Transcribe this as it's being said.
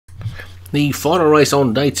The final race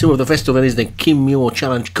on day 2 of the festival is the Muir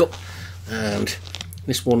Challenge Cup, and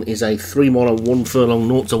this one is a 3 mile and 1 furlong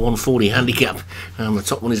 0 to 140 handicap. The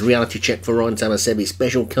top one is Reality Check for Ryan Tamasebi,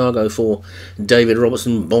 Special Cargo for David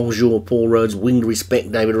Robertson, Bonjour Paul Rhodes, Winged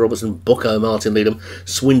Respect David Robertson, Bucko Martin Leadham,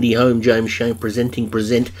 Swindy Home James Shane, Presenting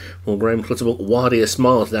Present for Graham Clutterbuck, Wardier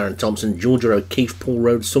Smiles Darren Thompson, Georgia O'Keefe, Paul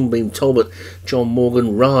Rhodes, Sunbeam Talbot, John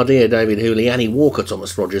Morgan, Radir David Hooley, Annie Walker,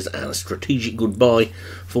 Thomas Rogers, and Strategic Goodbye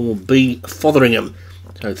for B Fotheringham.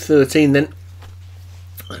 So 13 then.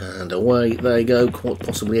 And away they go, quite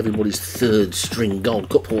possibly everybody's third string Gold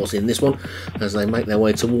Cup horse in this one, as they make their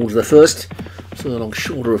way towards the first. Furlong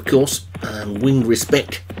shorter, of course, and Winged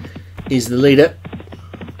Respect is the leader.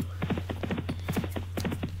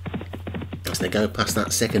 As they go past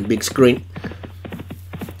that second big screen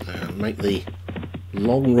and make the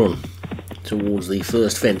long run towards the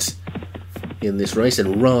first fence in this race,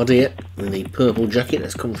 and Radir in the purple jacket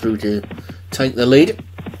has come through to take the lead.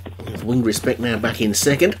 Winged Respect now back in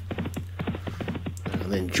second,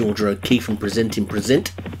 and then Georgia O'Keefe from Presenting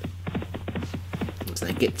Present as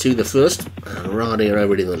they get to the first, and Radir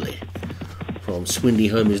over in the lead. From Swindy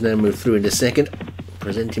Home, who's now moved through into second,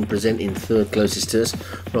 Presenting Present in third closest to us.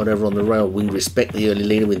 Right over on the rail, Winged Respect the early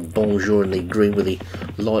leader, with Bonjour in the green with the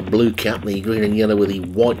light blue cap. The green and yellow with the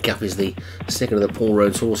white cap is the second of the Paul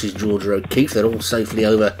Rhodes horses, Georgia O'Keefe. They're all safely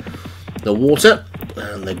over the water,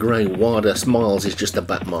 and the grey Wider Smiles is just a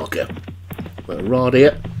back marker. But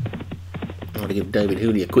Radir, trying to give David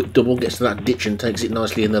Hooley a quick double, gets to that ditch and takes it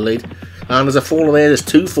nicely in the lead. And there's a faller there, there's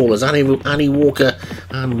 2 fallers. Annie Walker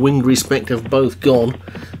and Winged Respect have both gone,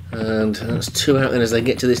 and that's 2 out then as they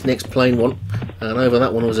get to this next plain one. And over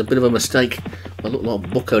that one was a bit of a mistake. It looked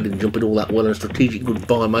like Bucko didn't jump it all that well, and Strategic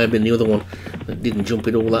Goodbye may have been the other one that didn't jump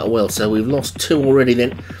it all that well. So we've lost 2 already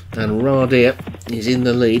then, and Radir is in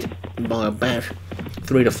the lead by about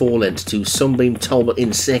 3 to 4 lengths to Sunbeam Talbot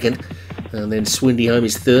in second, and then Swindy Home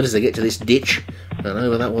is third as they get to this ditch, and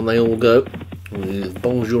over that one they all go, with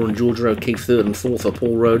Bonjour and Georgia O'Keefe third and fourth for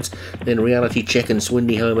Paul Rhodes, then Reality Check and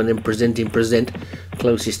Swindy Home, and then Presenting Present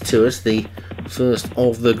closest to us. The first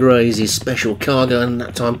of the greys is Special Cargo, and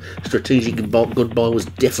that time Strategic Goodbye was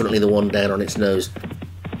definitely the one down on its nose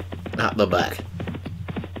at the back.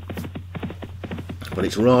 But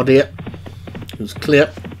it's Radir who's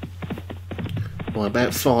clear by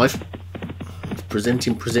about 5.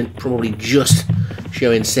 Presenting Present probably just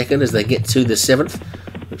showing second as they get to the 7th,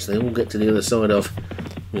 which they all get to the other side of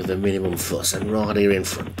with the minimum fuss, and Radir in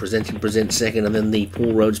front. Presenting Present second, and then the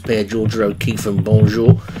Paul Rhodes pair, Georgia O'Keefe and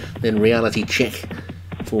Bonjour, then Reality Check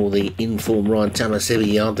for the informed Ryan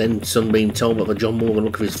Tamasebi yard, then Sunbeam Talbot for John Morgan,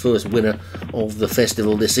 look for his first winner of the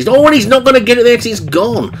festival this season. Oh, and he's not going to get it there because it's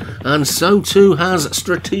gone, and so too has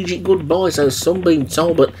Strategic Goodbye. So Sunbeam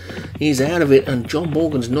Talbot is out of it, and John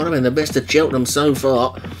Morgan's not having the best of Cheltenham so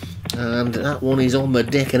far, and that one is on the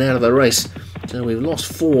deck and out of the race. So we've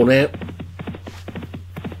lost 4 now,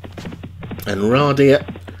 and Radir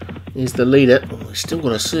is the leader. Oh, he's still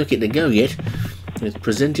got a circuit to go yet, with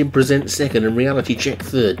Presenting Present second and Reality Check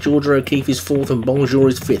third. Georgia O'Keefe is fourth and Bonjour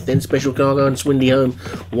is fifth. Then Special Cargo and Swindy Home,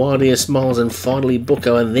 Wardier Smiles, and finally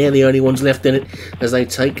Bucko, and they're the only ones left in it as they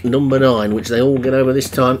take number 9, which they all get over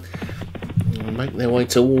this time and make their way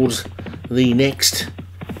towards the next.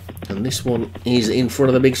 And this one is in front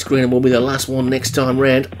of the big screen and will be the last one next time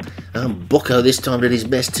round. And Bucko this time did his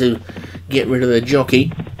best to get rid of the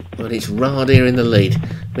jockey, but it's Radir in the lead.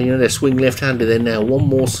 Being able to swing left-handed then now. 1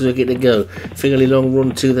 more circuit to go. Fairly long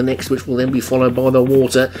run to the next, which will then be followed by the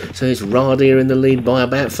water. So it's Radir in the lead by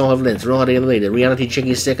about 5 lengths. Radir in the lead. Reality Check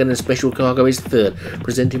is second and Special Cargo is third.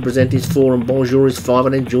 Presenting Present is 4 and Bonjour is 5,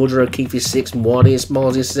 and then Georgia O'Keefe is 6 and Wardier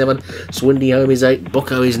Smiles is 7. Swindy Home is 8.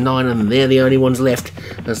 Bucko is 9, and they're the only ones left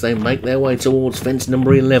as they make their way towards fence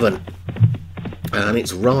number 11. And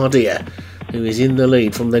it's Radir who is in the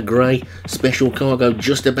lead from the grey. Special Cargo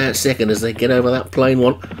just about second as they get over that plain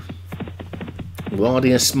one.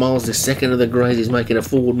 Wardier Smiles, the second of the greys, is making a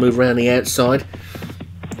forward move around the outside,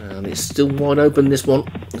 and it's still wide open this one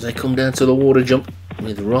as they come down to the water jump,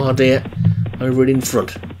 with Radir over it in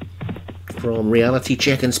front from Reality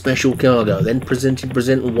Check and Special Cargo, then Presenting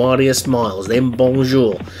Present and Wardier Smiles, then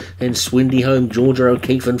Bonjour, then Swindy Home, Georgia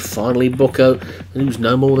O'Keefe, and finally Bucko, who's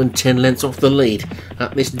no more than 10 lengths off the lead.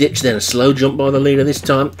 At this ditch then, a slow jump by the leader this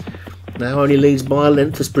time. Now only leads by a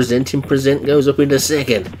length as Presenting Present goes up into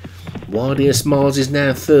second. Wardier Smiles is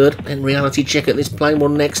now third, and Reality Check at this plain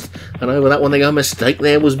one next, and over that one they go. Mistake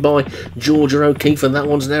there was by Georgia O'Keeffe, and that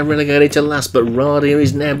one's now relegated to last, but Radier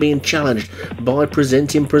is now being challenged by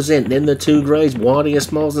Present. Then the two greys, Wardier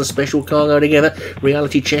Smiles and Special Cargo together.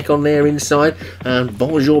 Reality Check on their inside, and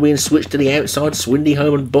Bonjour being switched to the outside. Swindy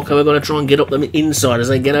Home and Bucko are going to try and get up them inside as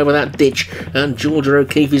they get over that ditch, and Georgia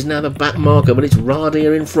O'Keeffe is now the back marker, but it's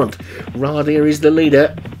Radier in front. Radier is the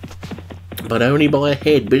leader, but only by a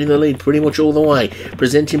head, been in the lead pretty much all the way.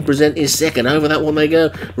 Present is second. Over that one they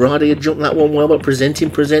go. Radier jumped that one well, but Present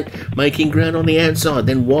making ground on the outside.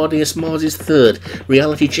 Then Wardier Smiles is third.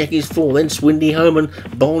 Reality Check is fourth. Then Swindy Home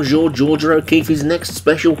and Bonjour. Georgia O'Keeffe is next.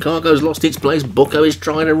 Special Cargo's lost its place. Bucko is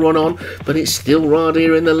trying to run on, but it's still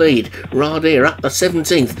Radier in the lead. Radier up the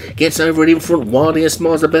 17th. Gets over it in front. Wardier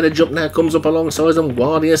Smiles, the better jump now, comes up alongside them.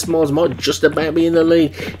 Wardier Smiles might just about be in the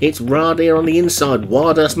lead. It's Radier on the inside.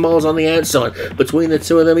 Wardier Smiles on the outside. Between the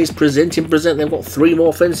two of them is Present. They've got 3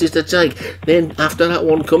 more fences to take. Then after that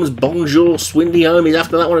one comes Bonjour. Swindy Home is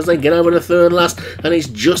after that one as they get over the third last, and it's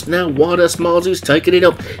just now Wardier Smiles who's taking it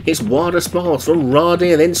up. It's Wardier Smiles from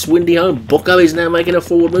Radier, then Swindy Home. Bucko is now making a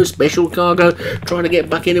forward move. Special Cargo trying to get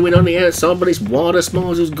back into it on the outside, but it's Wardier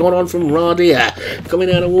Smiles who's gone on from Radier. Coming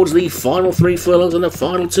out towards the final 3 furlongs and the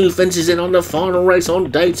final 2 fences in on the final race on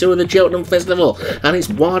day 2 of the Cheltenham Festival, and it's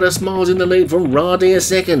Wardier Smiles in the lead from Radier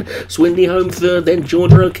second. Swindy Home third, then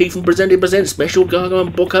Georgia O'Keeffe and Present, Special Cargo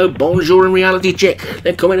and Bucko, Bonjour and Reality Check.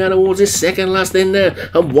 They're coming out towards this second last then now,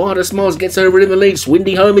 and Wardier Smiles gets over it in the lead.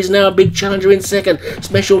 Swindy Home is now a big challenger in second.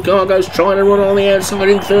 Special Cargo's trying to run on the outside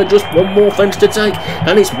in third, just 1 more fence to take,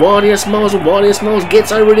 and it's Wardier Smiles, and Wardier Smiles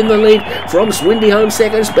gets over it in the lead from Swindy Home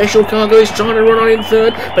second. Special Cargo is trying to run on in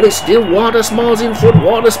third, but it's still Wardier Smiles in front.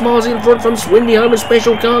 Wardier Smiles in front from Swindy Home and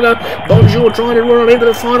Special Cargo. Bonjour trying to run on into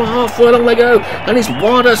the final half furlong they go, and it's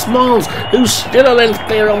Wardier Smiles who's still a length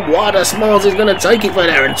clear on. Wardier Smiles is going to take it for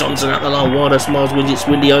Darren Thompson at the line. Wardier Smiles wins it.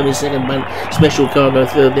 Swindy Home in second, Special Cargo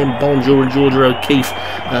third, then Bonjour and Georgia O'Keeffe,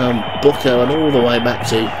 Bucko, and all the way back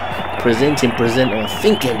to Present, I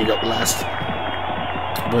think ended up last.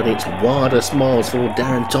 But it's Wardier Smiles for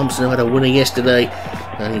Darren Thompson, who had a winner yesterday,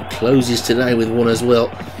 and he closes today with one as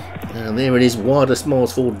well. And there it is, Wardier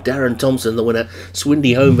Smiles for Darren Thompson, the winner.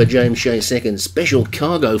 Swindy Home for James Shea second. Special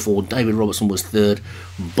Cargo for David Robertson was third.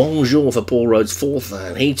 Bonjour for Paul Rhodes fourth,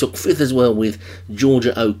 and he took fifth as well with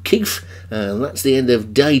Georgia O'Keeffe. And that's the end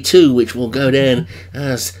of day 2, which will go down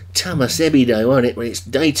as Tamasebi Day, won't it? But it's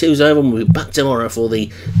day 2's over, and we'll be back tomorrow for the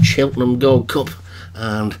Cheltenham Gold Cup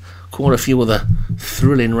and quite a few other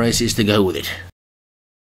thrilling races to go with it.